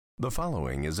The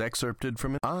following is excerpted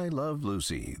from I Love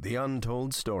Lucy, The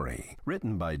Untold Story,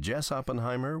 written by Jess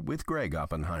Oppenheimer with Greg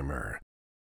Oppenheimer.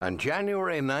 On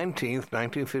January 19th,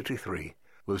 1953,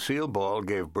 Lucille Ball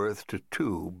gave birth to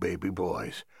two baby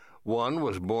boys. One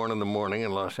was born in the morning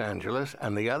in Los Angeles,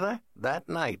 and the other that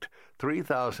night,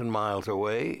 3,000 miles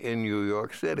away in New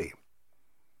York City.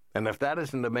 And if that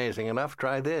isn't amazing enough,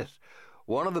 try this.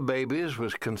 One of the babies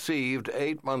was conceived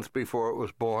 8 months before it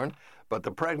was born, but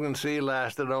the pregnancy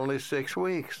lasted only 6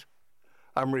 weeks.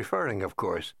 I'm referring, of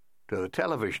course, to the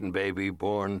television baby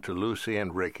born to Lucy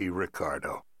and Ricky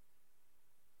Ricardo.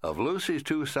 Of Lucy's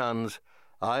two sons,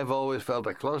 I've always felt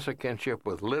a closer kinship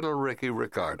with little Ricky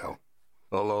Ricardo.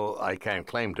 Although I can't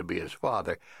claim to be his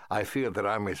father, I feel that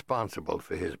I'm responsible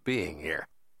for his being here.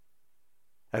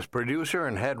 As producer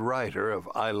and head writer of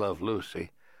I Love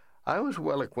Lucy, I was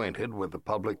well acquainted with the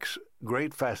public's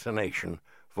great fascination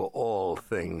for all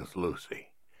things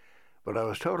Lucy. But I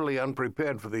was totally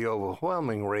unprepared for the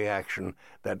overwhelming reaction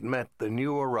that met the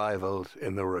new arrivals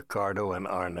in the Ricardo and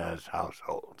Arnaz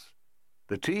households.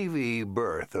 The TV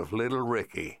birth of little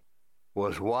Ricky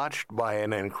was watched by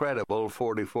an incredible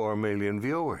 44 million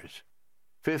viewers,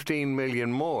 15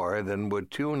 million more than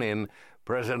would tune in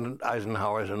President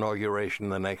Eisenhower's inauguration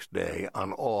the next day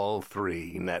on all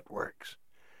three networks.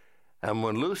 And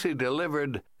when Lucy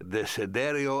delivered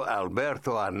Desiderio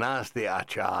Alberto Arnaz de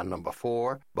Acha No.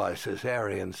 4 by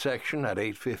cesarean section at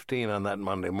 8:15 on that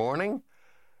Monday morning,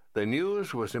 the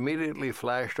news was immediately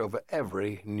flashed over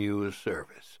every news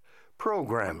service.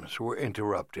 Programs were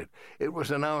interrupted. It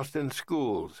was announced in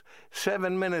schools.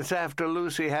 7 minutes after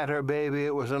Lucy had her baby,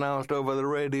 it was announced over the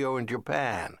radio in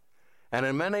Japan, and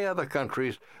in many other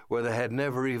countries where they had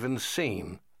never even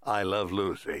seen I Love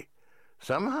Lucy.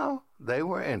 Somehow, they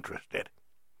were interested.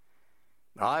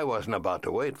 I wasn't about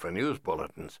to wait for news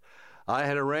bulletins. I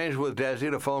had arranged with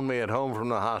Desi to phone me at home from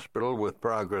the hospital with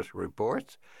progress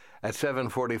reports. At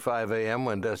 7:45 a.m.,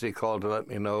 when Desi called to let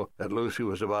me know that Lucy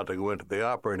was about to go into the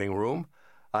operating room,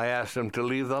 I asked him to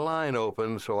leave the line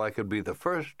open so I could be the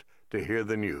first to hear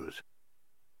the news.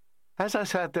 As I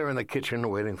sat there in the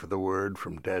kitchen waiting for the word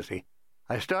from Desi,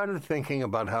 I started thinking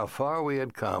about how far we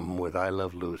had come with I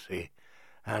Love Lucy,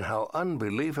 and how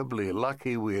unbelievably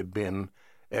lucky we had been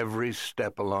every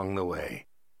step along the way.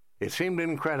 It seemed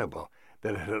incredible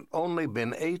that it had only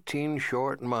been 18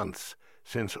 short months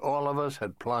since all of us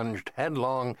had plunged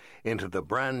headlong into the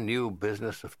brand-new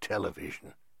business of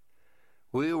television.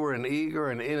 We were an eager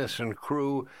and innocent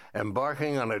crew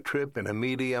embarking on a trip in a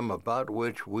medium about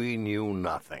which we knew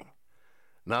nothing.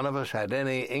 None of us had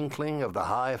any inkling of the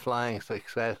high-flying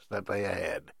success that lay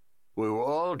ahead. We were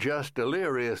all just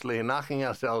deliriously knocking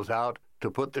ourselves out to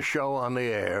put the show on the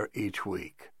air each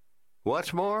week.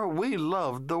 What's more, we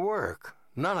loved the work.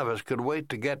 None of us could wait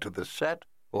to get to the set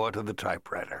or to the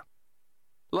typewriter.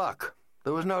 Luck.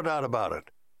 There was no doubt about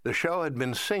it. The show had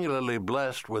been singularly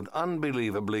blessed with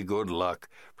unbelievably good luck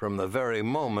from the very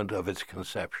moment of its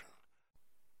conception.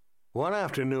 One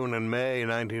afternoon in May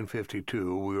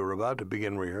 1952, we were about to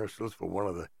begin rehearsals for one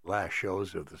of the last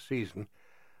shows of the season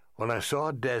when I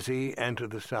saw Desi enter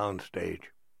the soundstage.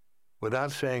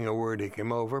 Without saying a word, he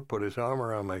came over, put his arm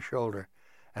around my shoulder,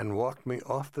 and walked me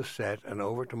off the set and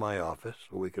over to my office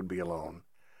so we could be alone.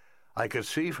 I could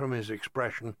see from his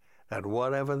expression that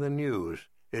whatever the news,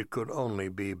 it could only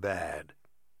be bad.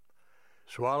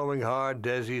 Swallowing hard,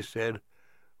 Desi said,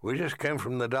 "We just came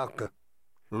from the doctor.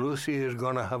 Lucy is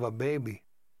going to have a baby."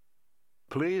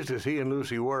 Pleased as he and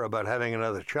Lucy were about having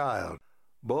another child,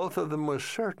 both of them were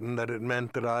certain that it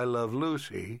meant that I Love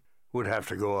Lucy would have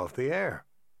to go off the air.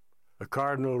 The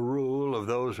cardinal rule of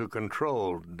those who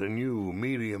controlled the new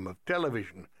medium of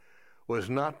television was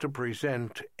not to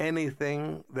present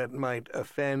anything that might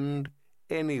offend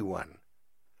anyone.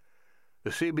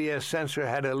 The CBS censor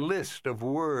had a list of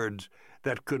words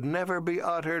that could never be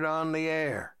uttered on the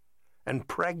air, and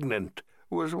pregnant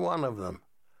was one of them.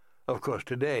 Of course,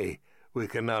 today, we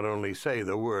can not only say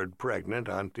the word pregnant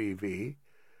on TV,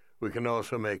 we can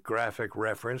also make graphic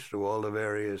reference to all the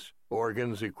various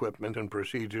organs, equipment, and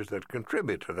procedures that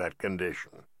contribute to that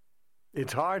condition.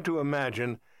 It's hard to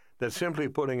imagine that simply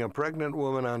putting a pregnant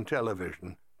woman on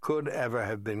television could ever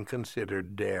have been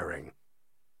considered daring.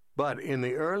 But in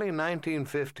the early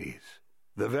 1950s,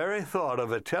 the very thought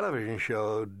of a television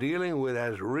show dealing with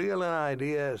as real an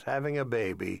idea as having a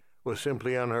baby was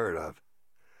simply unheard of.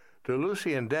 To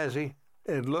Lucy and Desi,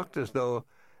 it looked as though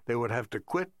they would have to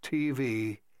quit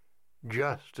TV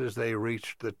just as they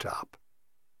reached the top.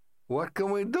 "What can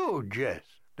we do,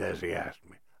 Jess?" Desi asked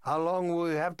me. "How long will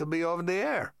we have to be over the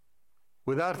air?"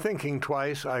 Without thinking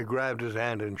twice, I grabbed his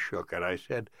hand and shook it. I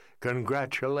said,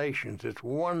 "Congratulations, it's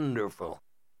wonderful."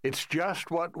 It's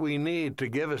just what we need to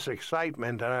give us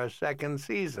excitement in our second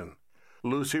season.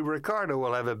 Lucy Ricardo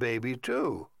will have a baby,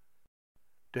 too."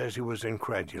 Desi was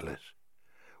incredulous.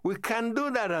 "We can't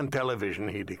do that on television,"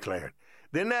 he declared.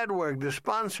 "The network, the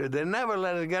sponsor, they never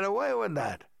let us get away with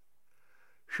that."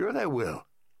 "Sure they will,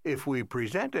 if we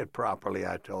present it properly,"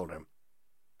 I told him.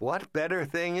 "What better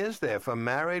thing is there for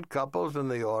married couples in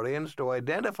the audience to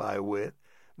identify with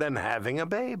than having a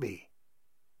baby?"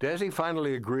 Desi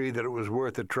finally agreed that it was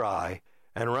worth a try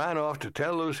and ran off to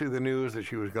tell Lucy the news that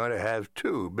she was going to have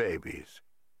 2 babies.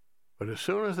 But as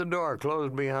soon as the door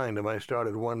closed behind him, I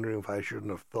started wondering if I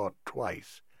shouldn't have thought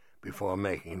twice before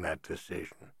making that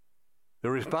decision.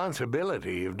 The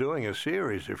responsibility of doing a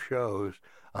series of shows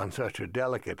on such a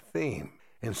delicate theme,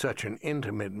 in such an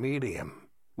intimate medium,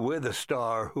 with a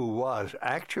star who was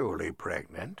actually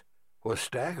pregnant, was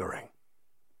staggering.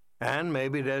 And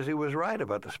maybe Desi was right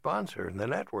about the sponsor and the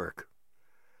network.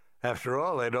 After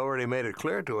all, they'd already made it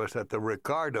clear to us that the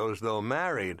Ricardos, though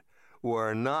married,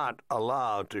 were not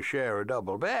allowed to share a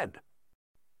double bed.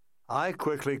 I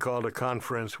quickly called a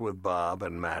conference with Bob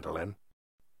and Madeline.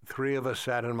 The 3 of us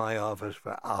sat in my office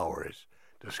for hours,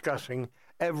 discussing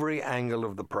every angle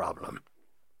of the problem.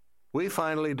 We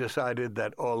finally decided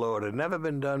that, although it had never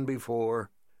been done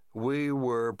before, we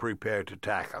were prepared to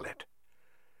tackle it.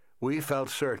 We felt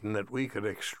certain that we could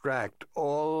extract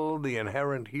all the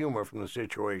inherent humor from the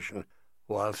situation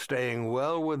while staying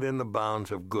well within the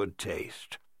bounds of good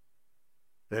taste.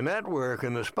 The network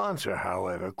and the sponsor,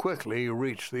 however, quickly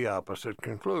reached the opposite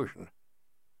conclusion.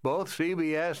 Both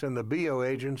CBS and the BO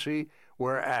agency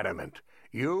were adamant.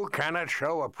 "You cannot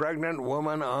show a pregnant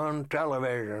woman on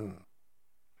television."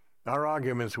 Our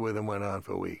arguments with them went on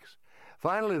for weeks.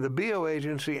 Finally, the BO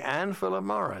agency and Philip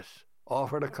Morris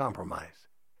offered a compromise.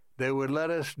 They would let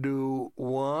us do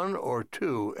 1 or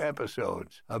 2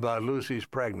 episodes about Lucy's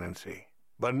pregnancy,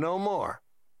 but no more.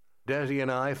 Desi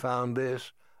and I found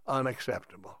this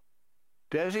unacceptable.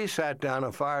 Desi sat down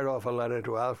and fired off a letter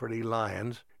to Alfred E.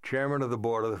 Lyons, chairman of the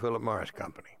board of the Philip Morris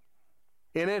Company.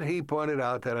 In it, he pointed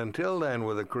out that until then,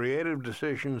 with the creative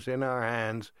decisions in our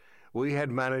hands, we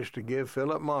had managed to give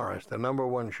Philip Morris the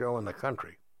 #1 show in the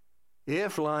country.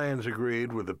 If Lyons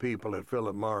agreed with the people at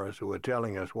Philip Morris who were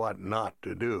telling us what not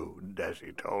to do,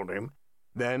 Desi told him,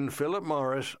 then Philip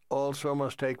Morris also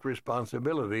must take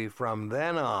responsibility from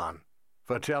then on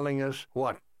for telling us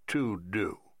what to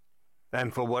do,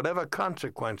 and for whatever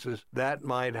consequences that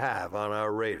might have on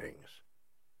our ratings.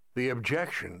 The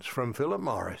objections from Philip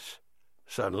Morris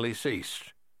suddenly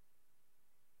ceased.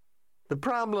 The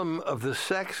problem of the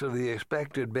sex of the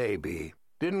expected baby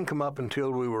didn't come up until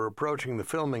we were approaching the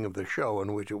filming of the show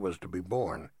in which it was to be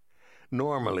born.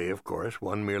 Normally, of course,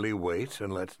 one merely waits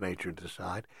and lets nature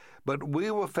decide, but we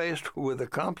were faced with a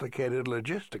complicated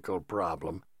logistical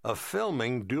problem of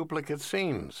filming duplicate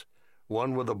scenes,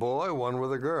 one with a boy, one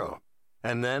with a girl,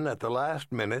 and then at the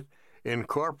last minute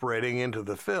incorporating into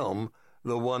the film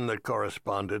the one that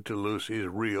corresponded to Lucy's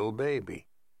real baby.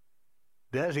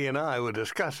 Desi and I were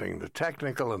discussing the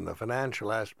technical and the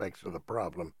financial aspects of the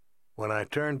problem when I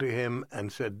turned to him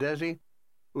and said, "Desi,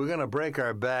 we're going to break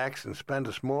our backs and spend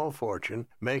a small fortune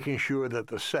making sure that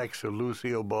the sex of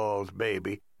Lucille Ball's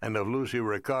baby and of Lucy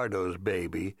Ricardo's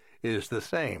baby is the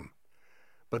same.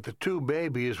 But the 2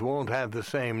 babies won't have the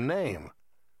same name,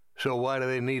 so why do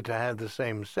they need to have the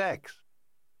same sex?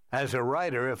 As a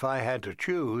writer, if I had to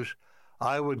choose,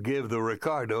 I would give the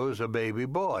Ricardos a baby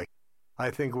boy.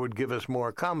 I think it would give us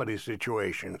more comedy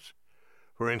situations.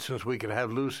 For instance, we could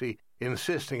have Lucy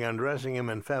insisting on dressing him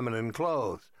in feminine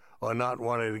clothes or not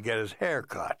wanting to get his hair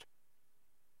cut."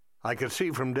 I could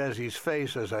see from Desi's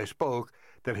face as I spoke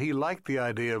that he liked the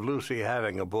idea of Lucy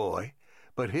having a boy,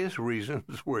 but his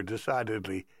reasons were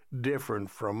decidedly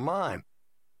different from mine.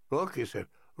 "Look," he said,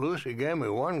 "Lucy gave me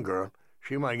one girl.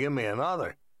 She might give me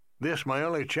another. This my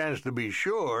only chance to be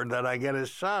sure that I get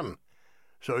his son.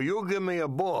 So you give me a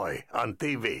boy on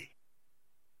TV."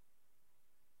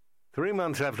 3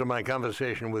 months after my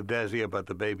conversation with Desi about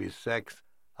the baby's sex,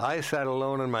 I sat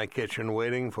alone in my kitchen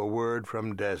waiting for word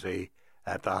from Desi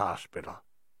at the hospital.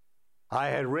 I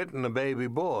had written a baby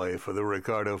boy for the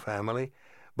Ricardo family,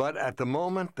 but at the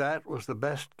moment that was the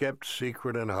best-kept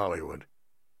secret in Hollywood.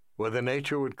 Whether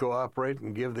nature would cooperate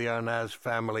and give the Arnaz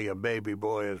family a baby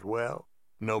boy as well,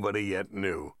 nobody yet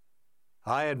knew.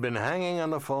 I had been hanging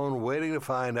on the phone waiting to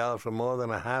find out for more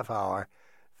than a half hour,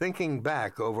 thinking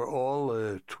back over all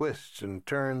the twists and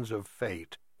turns of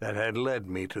fate that had led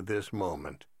me to this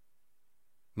moment.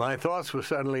 My thoughts were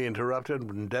suddenly interrupted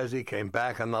when Desi came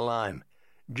back on the line.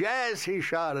 "Jazz," he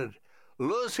shouted,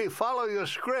 "Lucy, follow your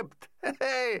script.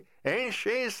 Hey, ain't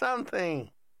she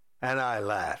something?" And I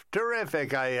laughed.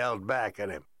 "Terrific," I yelled back at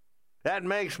him. "That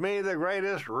makes me the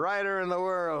greatest writer in the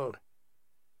world."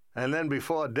 And then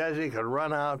before Desi could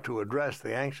run out to address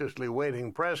the anxiously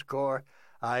waiting press corps,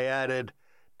 I added,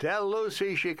 "Tell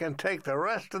Lucy she can take the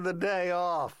rest of the day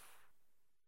off."